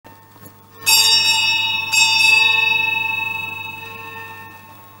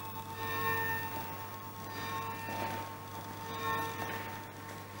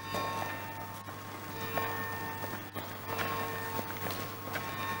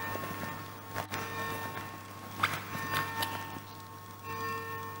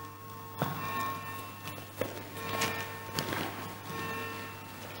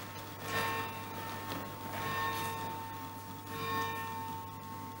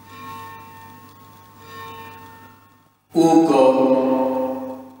O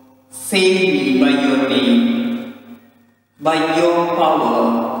God, save me by your name. By your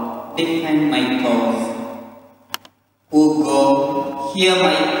power, defend my cause. O God, hear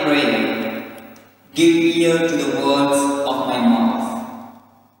my prayer. Give ear to the words of my mouth.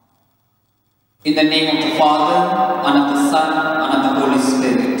 In the name of the Father, and of the Son, and of the Holy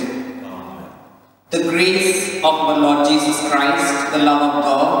Spirit. Amen. The grace of our Lord Jesus Christ, the love of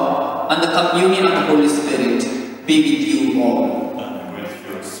God, and the communion of the Holy Spirit be with you all. And with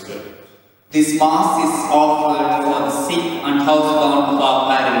your spirit. This Mass is offered for the sick and housebound of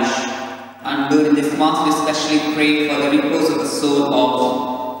our parish. And during this Mass we especially pray for the repose of the soul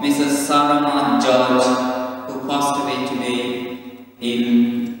of Mrs. Sarama George, who passed away today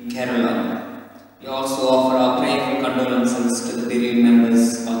in Kerala. We also offer our prayerful condolences to the bereaved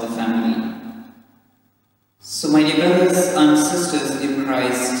members of the family. So my dear brothers and sisters in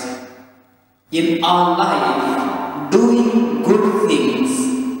Christ, in our life, doing good things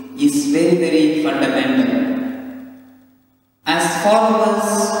is very, very fundamental. As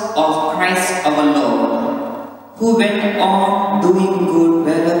followers of Christ our Lord, who went on doing good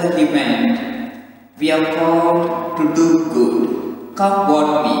wherever he went, we are called to do good, come what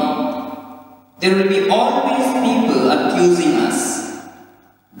may. There will be always people accusing us.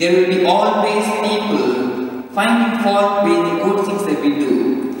 There will be always people finding fault with the good things that we do.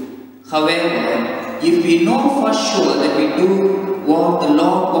 However, if we know for sure that we do what the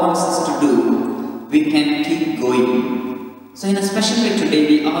Lord wants us to do, we can keep going. So in a special way today,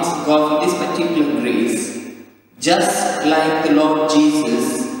 we ask God for this particular grace. Just like the Lord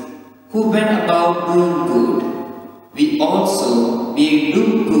Jesus, who went about doing good, we also may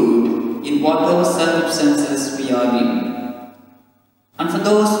do good in whatever circumstances we are in. And for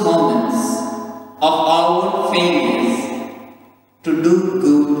those moments of our own failures, to do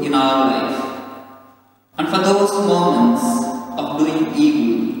good in our life. And for those moments of doing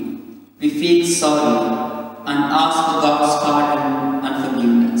evil, we feel sorry and ask for God's pardon and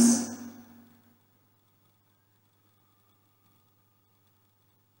forgiveness.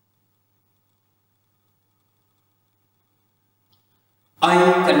 I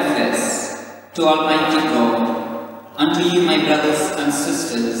confess to Almighty God and to you, my brothers and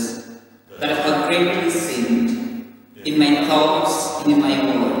sisters, that I have greatly sinned in my thoughts and in my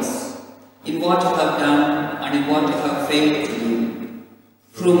words, in what I have done and in what I have failed to do,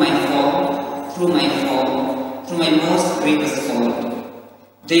 through my most grievous fault.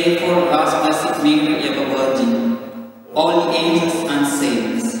 Therefore, ask Blessed Mary, ever Virgin, all the angels and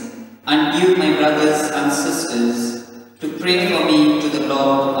saints, and you, my brothers and sisters, to pray for me to the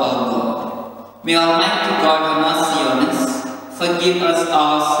Lord our God. May Almighty God have mercy on us, forgive us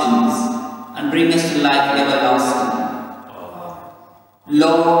our sins, and bring us to life everlasting.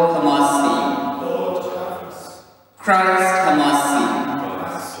 Lord, have mercy. Lord, have mercy. Christ, have mercy.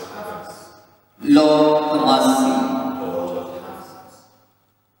 Christ, have mercy. Lord, have mercy. Lord, have mercy.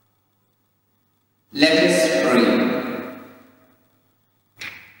 Let us pray.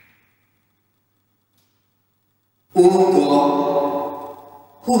 O God,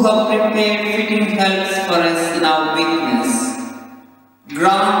 who have prepared fitting helps for us in our weakness,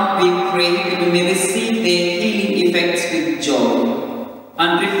 grant, we pray, that we may receive their healing effects with joy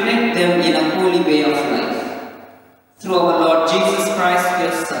and reflect them in a holy way of life. Through our Lord Jesus Christ,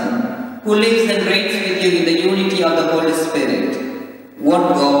 your Son, who lives and reigns with you in the unity of the Holy Spirit, one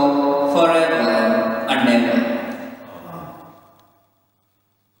God, forever and ever.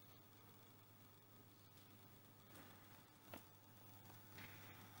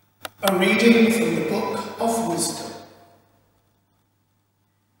 A reading from the Book of Wisdom.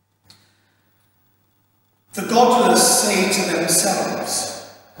 The godless say to themselves,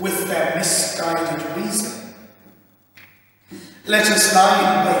 with their misguided reason, let us lie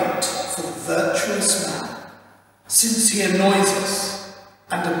in wait for the virtuous man, since he annoys us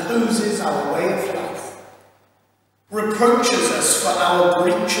and opposes our way of life, reproaches us for our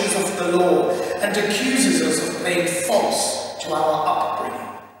breaches of the law, and accuses us of playing false to our upbringing.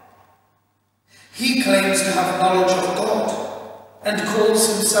 He claims to have knowledge of God and calls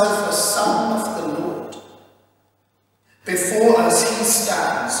himself a son of the Lord. Before us he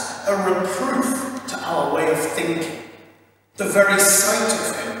stands, a reproof to our way of thinking. The very sight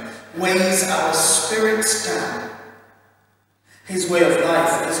of him weighs our spirits down. His way of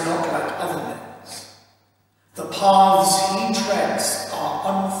life is not like other men's. The paths he treads are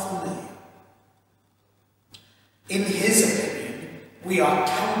unfamiliar. In his opinion, we are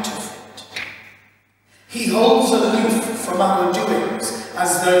counterfeit. He holds aloof from our doings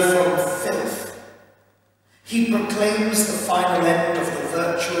as though from filth. He proclaims the final end of the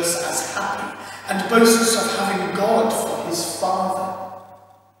virtuous as happy and boasts of having God for Father.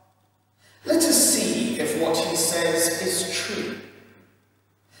 Let us see if what he says is true.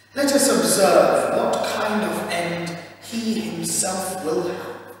 Let us observe what kind of end he himself will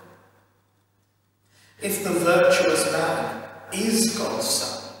have. If the virtuous man is God's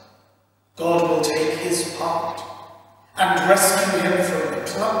Son, God will take his part and rescue him from the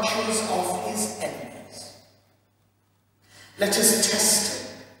clutches of his enemies. Let us test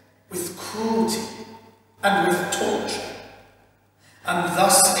him with cruelty and with torture, and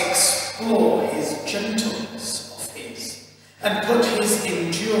thus explore his gentleness of his, and put his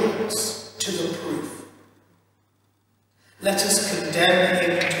endurance to the proof. Let us condemn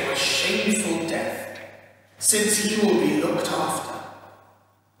him to a shameful death, since he will be looked after.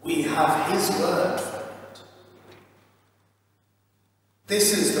 We have his word for it.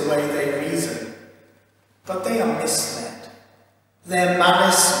 This is the way they reason, but they are misled. Their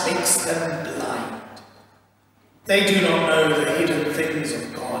malice makes them blind. They do not know the hidden things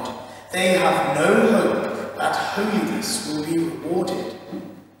of God. They have no hope that holiness will be rewarded.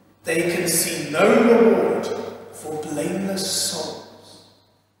 They can see no reward for blameless souls.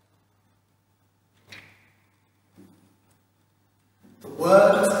 The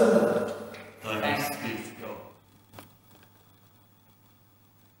word of the Lord. Thanks be to God.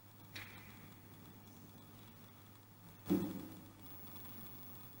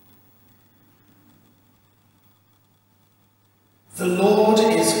 The Lord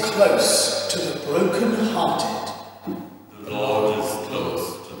is close to the broken-hearted. The Lord is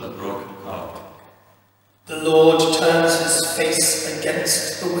close to the brokenhearted. The Lord turns his face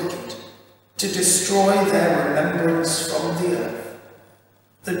against the wicked, to destroy their remembrance from the earth.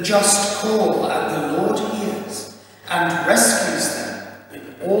 The just call, and the Lord hears, and rescues them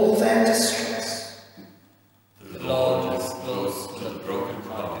in all their distress. The Lord is close to the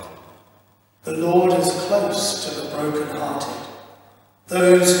brokenhearted. The Lord is close to the broken-hearted.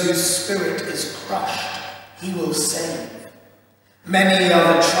 Those whose spirit is crushed, he will save. Many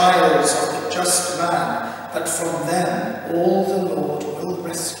are the trials of the just man, but from them all the Lord will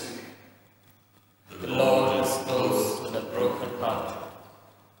rescue. The Lord is close to the brokenhearted.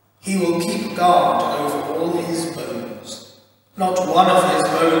 He will keep guard over all his bones. Not one of his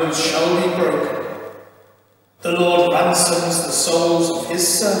bones shall be broken. The Lord ransoms the souls of his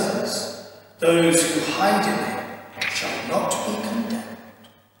servants. Those who hide in him shall not be condemned.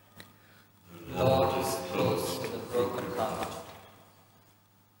 The Lord is close to the brokenhearted.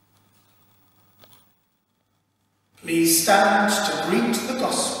 Please stand to greet the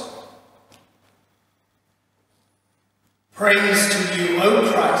gospel. Praise to you,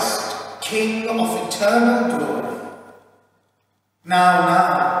 O Christ, King of eternal glory.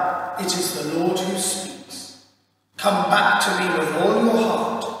 Now, it is the Lord who speaks. Come back to me with all your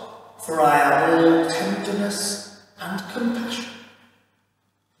heart, for I am all tenderness and compassion.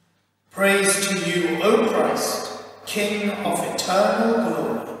 Praise to you, O Christ, King of eternal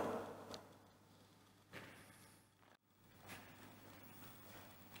glory.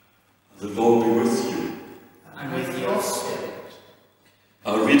 The Lord be with you. And with your spirit.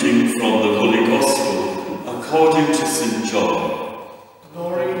 A reading from the Holy Gospel according to St. John.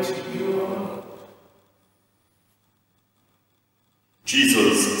 Glory to you, O Lord.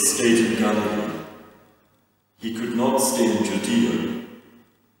 Jesus stayed in Galilee. He could not stay in Judea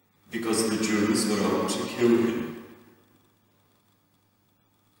because the Jews were out to kill him.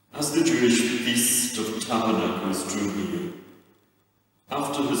 As the Jewish feast of tabernacles drew near,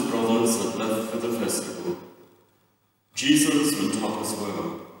 after his brothers had left for the festival, Jesus went up as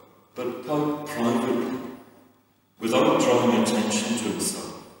well, but quite privately, without drawing attention to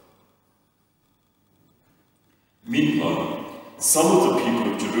himself. Meanwhile, some of the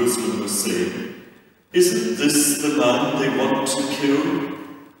people of Jerusalem were saying, "Isn't this the man they want to kill?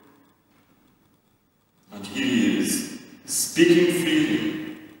 And here he is, speaking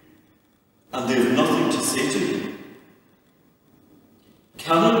freely, and they have nothing to say to him.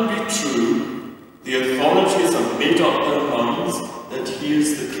 Can it be true the authorities have made up their minds that he is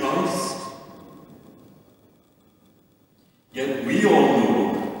the Christ? Yet we all know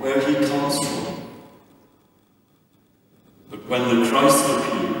where he comes from. But when the Christ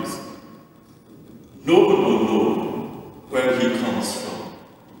appears, no one will know where he comes from."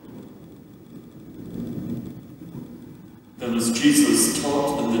 Then as Jesus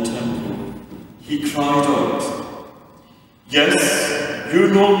taught in the temple, he cried out, "Yes, you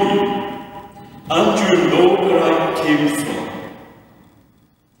know me, and you know where I came from.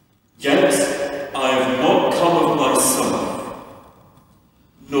 Yet I have not come of myself.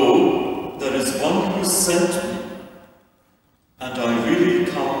 No, there is one who sent me, and I really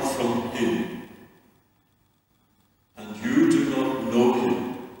come from him. And you do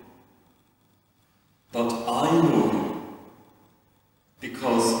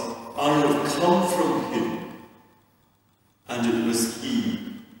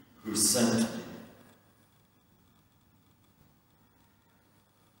who sent me.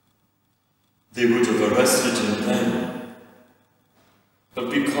 They would have arrested him then, but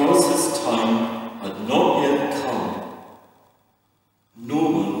because his time had not yet come, no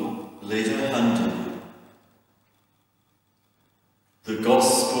one laid a hand on him. The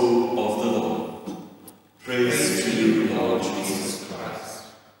Gospel of the Lord. Praise to you, Lord Jesus Christ.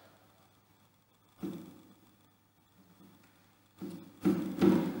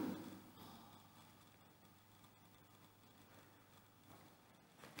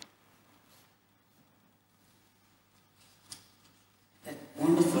 That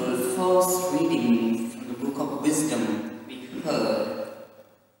wonderful first reading from the Book of Wisdom, we heard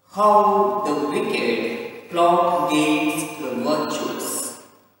how the wicked plot against the virtuous.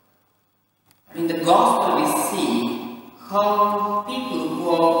 In the Gospel we see how people who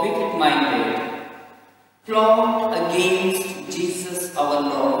are wicked-minded plot against Jesus our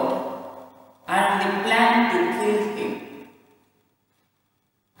Lord and they plan to kill him.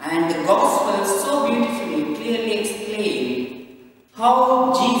 And the Gospel so beautifully, clearly explained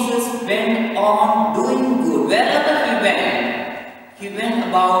how Jesus went on doing good. Wherever he went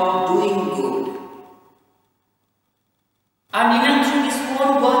about doing good. And even through his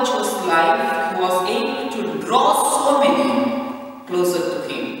own virtuous life, he was able to draw so many closer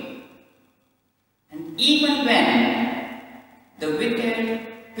to him. And even when the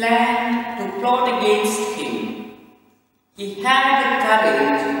wicked planned to plot against him, he had the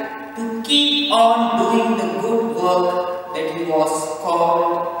courage to keep on doing the good work that he was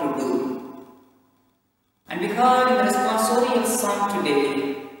called to do. And we heard in the responsorial psalm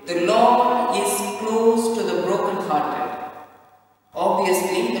today, the Lord is close to the brokenhearted.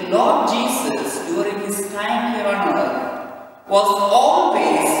 Obviously, the Lord Jesus, during his time here on earth, was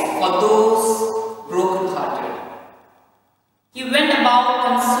always for those brokenhearted. He went about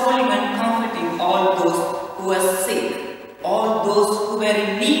consoling and comforting all those who were sick, all those who were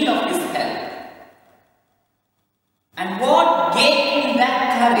in need of his help. And what gave him that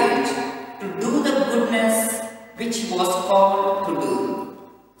courage to do the goodness which he was called to do?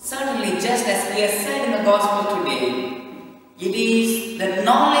 Certainly, just as we have said in the Gospel today, it is the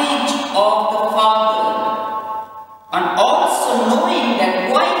knowledge of the Father and also knowing that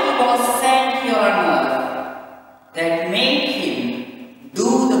why he was sent here on earth that made him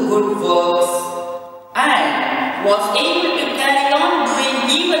do the good works and was able to carry on doing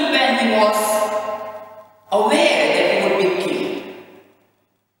even when he was aware that he would be killed.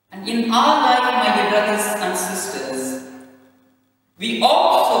 And in our life, my dear brothers and sisters, we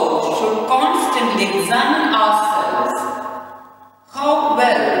also should constantly examine ourselves. How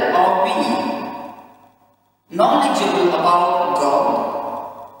well are we knowledgeable about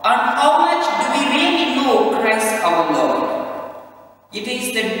God and how much do we really know Christ our Lord? It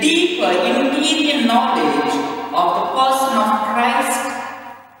is the deeper interior knowledge of the person of Christ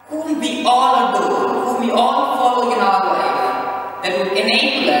whom we all adore, whom we all follow in our life, that would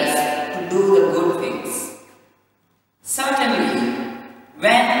enable us to do the good things. Certainly,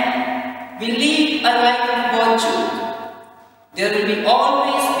 when we live a life of virtue, there will be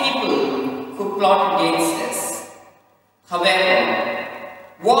always people who plot against us. However,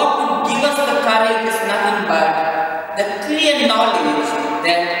 what would give us the courage is nothing but the clear knowledge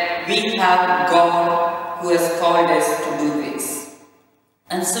that we have God who has called us to do this.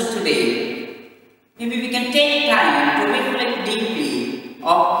 And so today, maybe we can take time to reflect deeply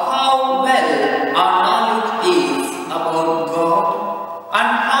of how well our knowledge is about God and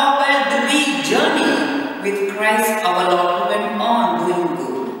how well do we journey with Christ our Lord who went on doing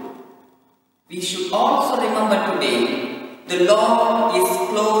good. We should also remember today, the Lord is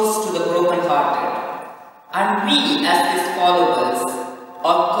close to the brokenhearted, and we as his followers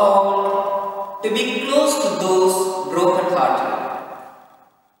are called to be close to those brokenhearted.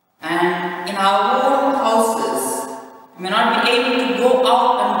 And in our own houses, we may not be able to go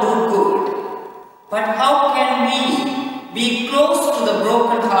out and do good, but how can we be close to the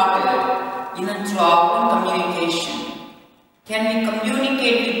brokenhearted even through our own communication? Can we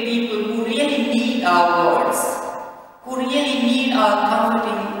communicate with people who really need our words, who really need our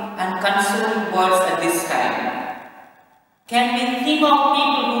comforting and consoling words at this time? Can we think of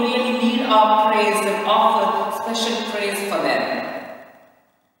people who really need our praise and offer special praise for them?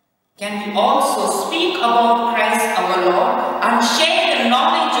 Can we also speak about Christ our Lord and share the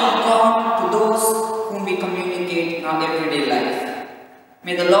knowledge of God to those whom we communicate in our everyday life?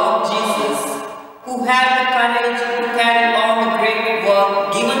 May the Lord Jesus, who had the courage to carry on the great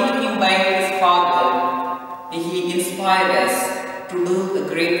work given to him by his Father, may he inspire us to do the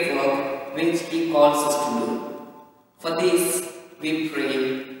great work which he calls us to do. For this we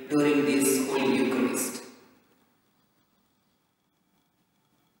pray during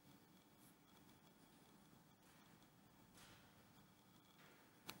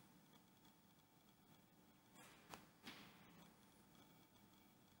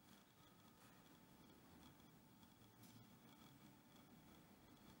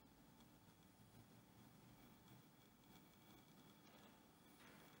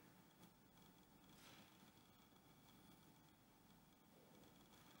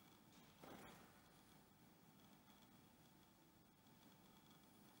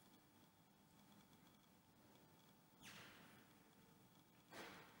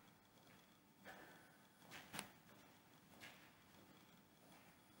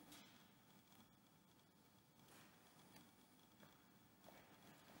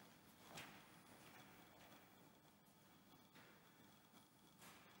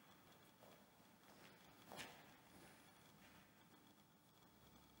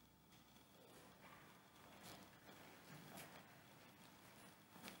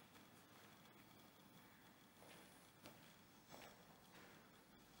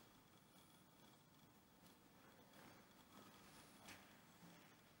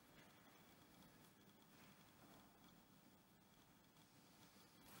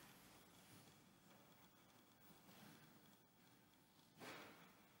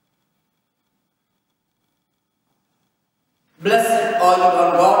Blessed are you,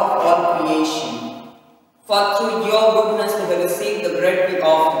 Lord God of all creation, for through your goodness we have received the bread we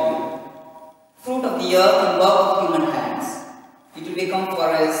offer you, fruit of the earth and work of human hands. It will become for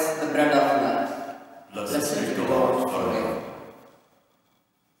us the bread of life. Blessed be God forever.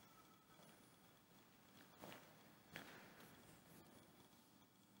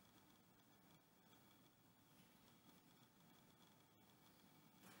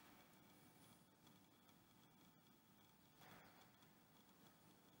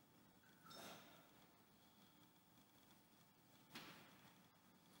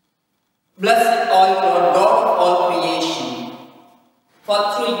 Blessed are you, Lord God of all creation, for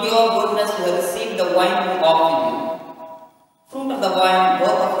through your goodness we have received the wine we offer you, fruit of the vine,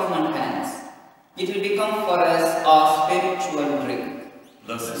 work of human hands. It will become for us our spiritual drink.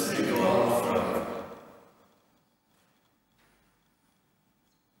 Blessed be God forever.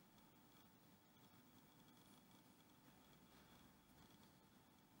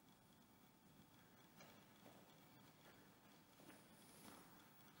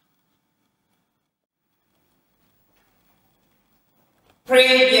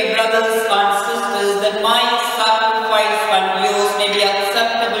 Pray, dear brothers and sisters, that my sacrifice and yours may be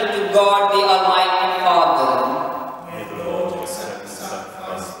acceptable to God, the Almighty Father. May the Lord accept the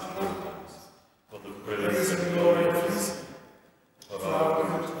sacrifice of your hands, for the praise and glory of his name, for our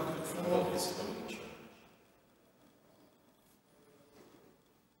good and for all his holy church.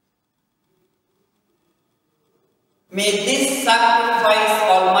 May this sacrifice,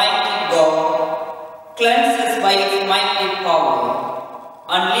 Almighty God, cleanse us by its mighty power,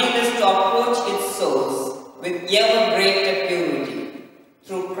 and lead us to approach its source with ever greater purity,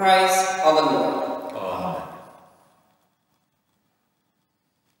 through Christ our Lord. Amen.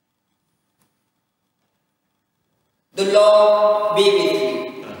 The Lord be with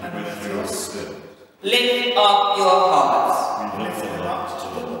you. And with your spirit, Lift up your hearts. we lift them up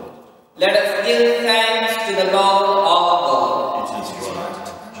to the Lord. Let us give thanks to the Lord our God. It is right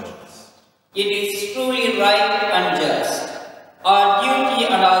and just. It is truly right and just, our duty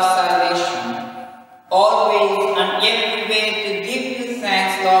and our salvation, always and everywhere to give you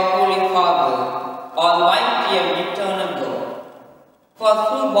thanks, Lord Holy Father, Almighty and eternal God. For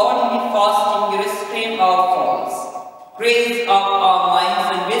through bodily fasting you restrain our faults, raise up our minds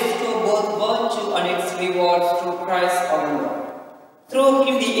and bestow both virtue and its rewards through Christ our Lord. Through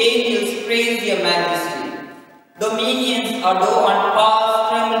him the angels praise your majesty, dominions adore and powers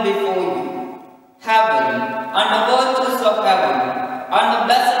tremble before you. Heaven and the virtues of heaven and the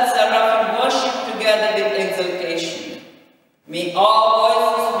blessed seraphim worship together with exultation. May our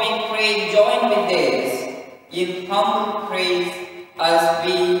voices make praise join with theirs in humble praise as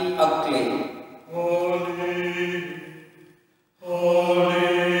we acclaim. Holy,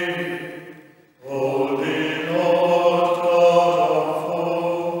 holy, holy Lord God of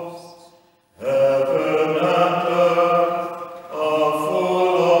hosts, heaven and earth are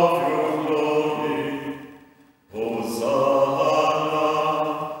full of your glory. Hosanna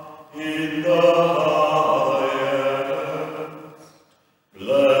in the highest.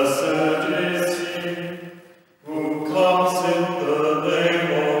 Blessed is he who comes in the name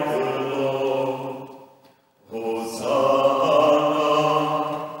of the Lord. Hosanna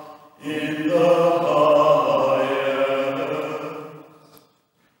in the highest.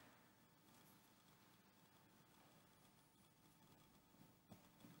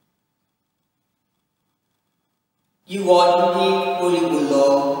 You are indeed holy, O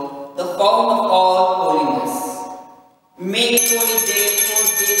Lord, the fount of all holiness. Make holy therefore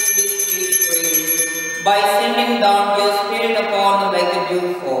this which we pray, by sending down your Spirit upon them like a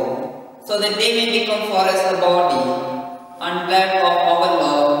dewfall, so that they may become for us the body and blood of our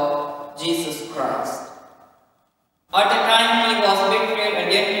Lord Jesus Christ. At the time he was betrayed and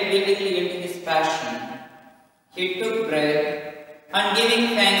entered willingly into his passion, he took bread and giving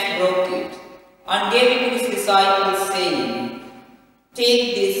thanks broke it and gave it to his disciples, saying,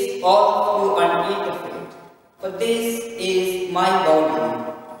 Take this, all of you, and eat of it, for this is my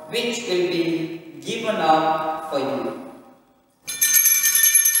body, which will be given up for you.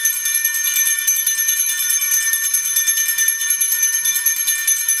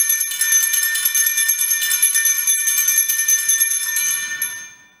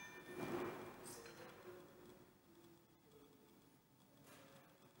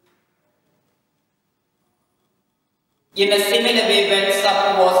 In a similar way, when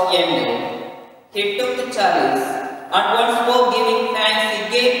supper was ended, he took the chalice, and once more giving thanks, he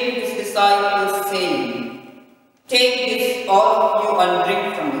gave it to his disciples, saying, Take this, all of you, and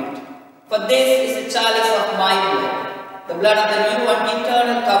drink from it. For this is the chalice of my blood, the blood of the new and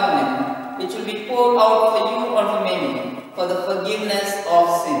eternal covenant, which will be poured out for you and for many, for the forgiveness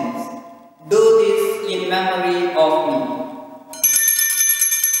of sins. Do this in memory of me.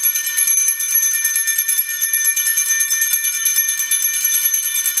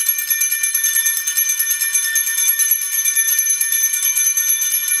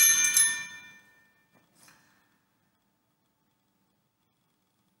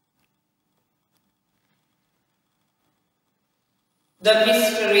 The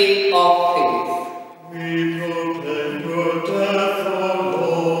mystery of faith. We proclaim your death, O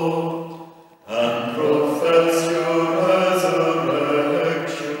Lord, and profess your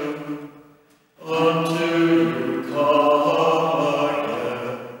resurrection until you come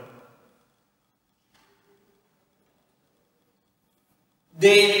again.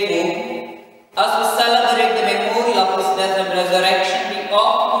 Therefore, as we celebrate the memorial of his death and resurrection, we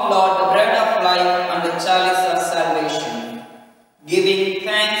offer you, Lord, the bread of life and the chalice of salvation, giving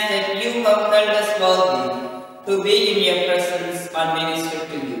thanks that you have held us worthy to be in your presence and minister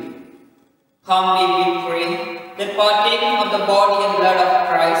to you. Humbly we pray that partaking of the body and blood of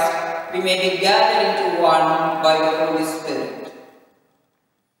Christ, we may be gathered into one by the Holy Spirit.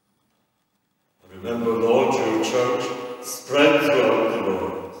 Remember, Lord, your church spread throughout the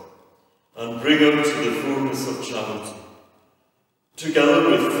world, and bring her to the fullness of charity, together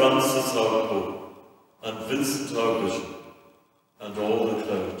with Francis our Pope, and Vincent our Bishop, and all the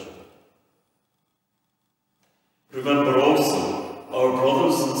clergy. Remember also our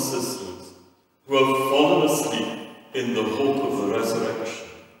brothers and sisters who have fallen asleep in the hope of the resurrection,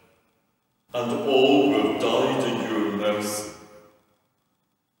 and all who have died in your mercy.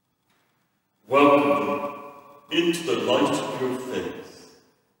 Welcome them into the light of your face.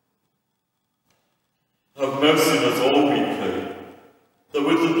 Have mercy on us all, we pray, that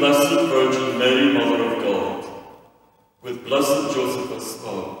with the Blessed Virgin Mary, Mother of God, with blessed Joseph her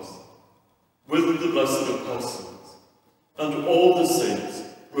spouse, with the blessed apostles, and all the saints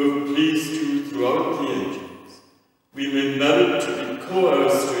who have pleased you throughout the ages, we may merit to be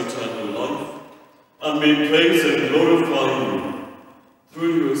co-heirs to eternal life, and may praise and glorify you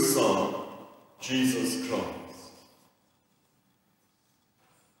through your Son, Jesus Christ.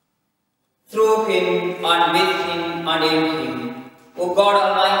 Through him, and with him, and in him, O God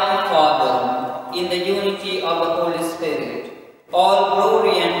Almighty Father, in the unity of the Holy Spirit, all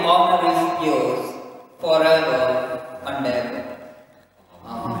glory and honor is yours, forever and ever.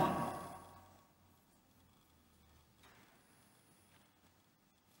 Amen.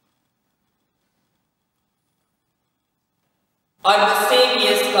 At the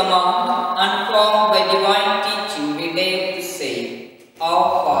Saviour's command, and formed by divine teaching, we dare to say, Our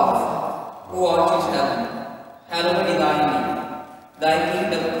Father, who art in heaven, hallowed be thy name. Thy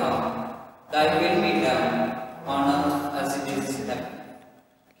kingdom come, thy will be done, on earth as it is in heaven.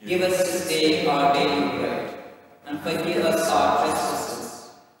 Give us this day our daily bread, and forgive us our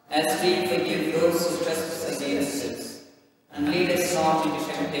trespasses, as we forgive those who trespass against us. And lead us not into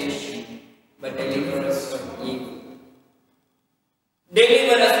temptation, but deliver us from evil.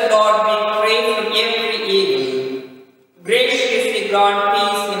 Deliver us, Lord, we pray, from every evil. Graciously grant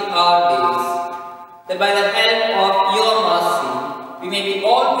peace in our days, that by the help of your mercy, we may be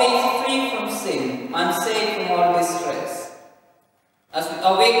always free from sin and safe from all distress. As we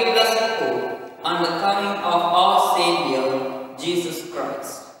await the blessed hope and the coming of our Saviour, Jesus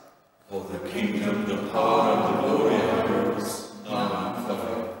Christ. For the kingdom, the power, and the glory are yours, now and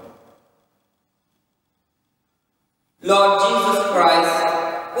forever. Lord Jesus Christ,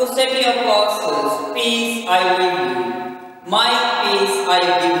 who said to your apostles, Peace I give you, my peace I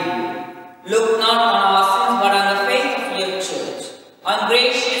give you. Look not on our sins, but on the faith of your church, and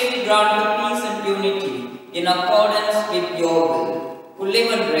graciously grant the peace and unity in accordance with your will, who live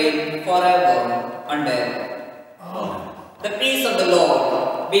and reign forever and ever. Amen. The peace of the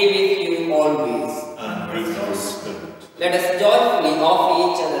Lord be with you always. And with your spirit. Let us joyfully offer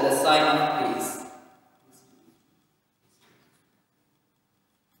each other the sign of peace.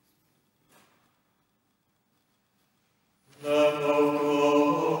 Lamb of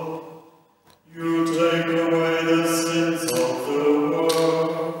God, you take away the sins of the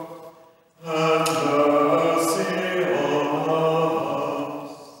world, have mercy on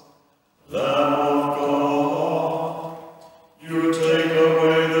us. Lamb of God, you take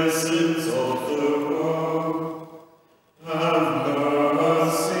away the sins of the world, have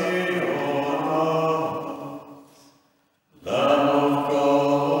mercy on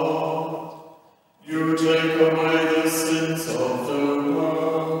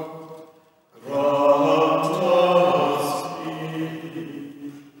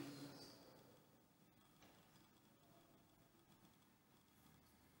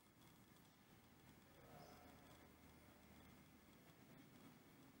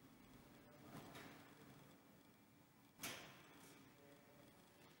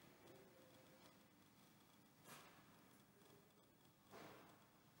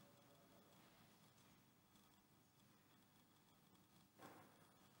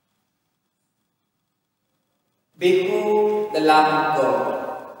Behold the Lamb of God.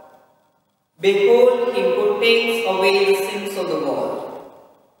 Behold him who takes away the sins of the world.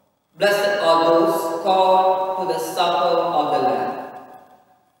 Blessed are those called to the supper of the Lamb.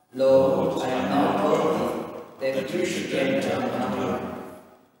 Lord, I am not worthy that you should enter my home,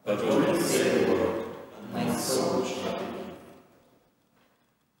 but only say the word, and my soul shall be.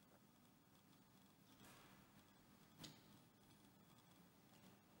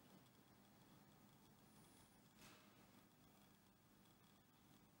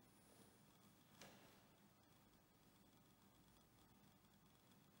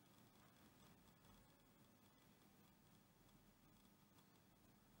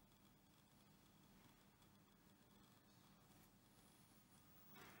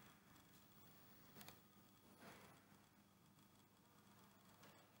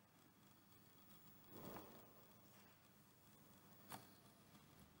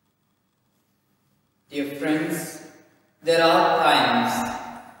 Dear friends, there are times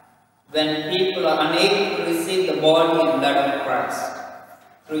when people are unable to receive the body and blood of Christ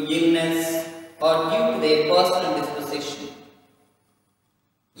through illness or due to their personal disposition.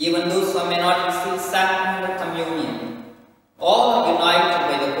 Even those who may not receive sacramental communion, all are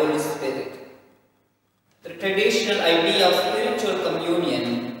united by the Holy Spirit. The traditional idea of spiritual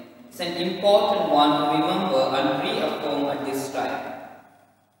communion is an important one to remember and reaffirm at this time.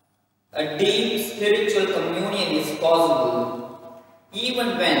 A deep spiritual communion is possible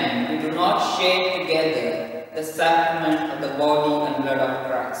even when we do not share together the sacrament of the body and blood of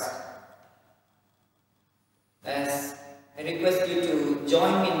Christ. As I request you to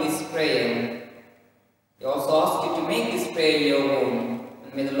join me in this prayer, I also ask you to make this prayer your own,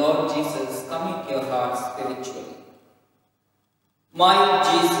 and may the Lord Jesus come into your heart spiritually. My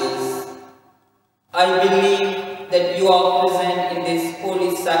Jesus, I believe that you are present in this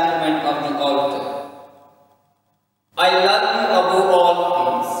holy sacrament of the altar. I love you above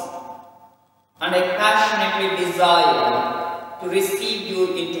all things, and I passionately desire to receive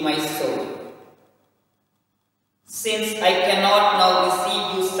you into my soul. Since I cannot now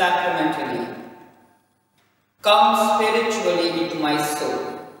receive you sacramentally, come spiritually into my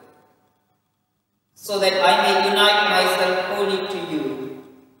soul, so that I may unite myself wholly to you,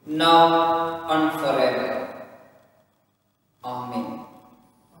 now and forever. Amen.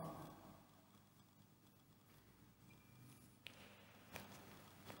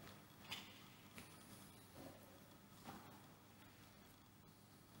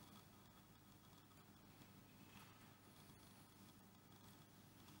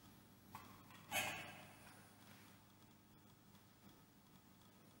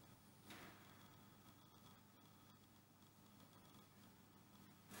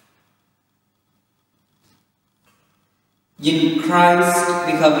 In Christ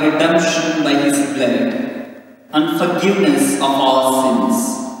we have redemption by his blood and forgiveness of our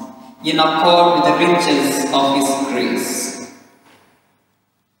sins, in accord with the riches of his grace.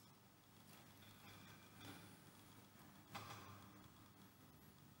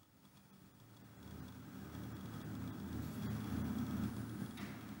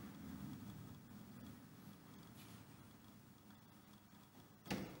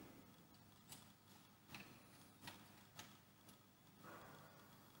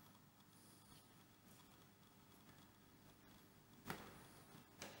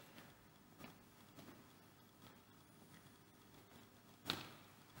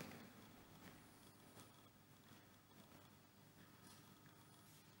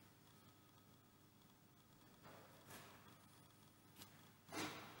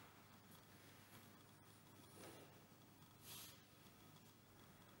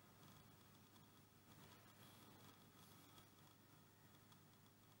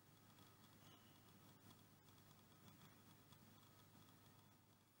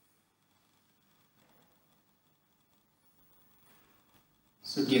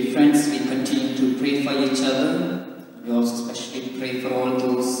 So dear friends, we continue to pray for each other. We also especially pray for all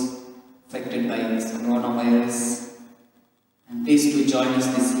those affected by this coronavirus. And please do join us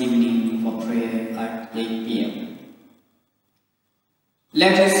this evening for prayer at 8 p.m.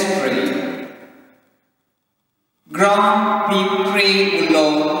 Let us pray. Grant, we pray, O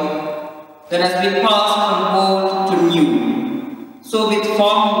Lord, that as we pass from old to new, so with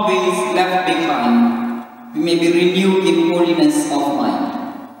former ways left behind, we may be renewed in holiness of mind.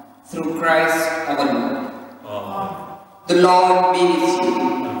 Through Christ our Lord. Amen. The Lord be with you.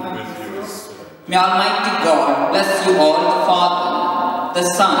 And with your spirit. May Almighty God bless you all, the Father, the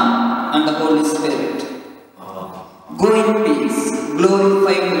Son, and the Holy Spirit. Amen. Go in peace,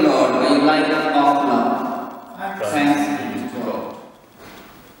 glorify the Lord by a life of love. Thanks be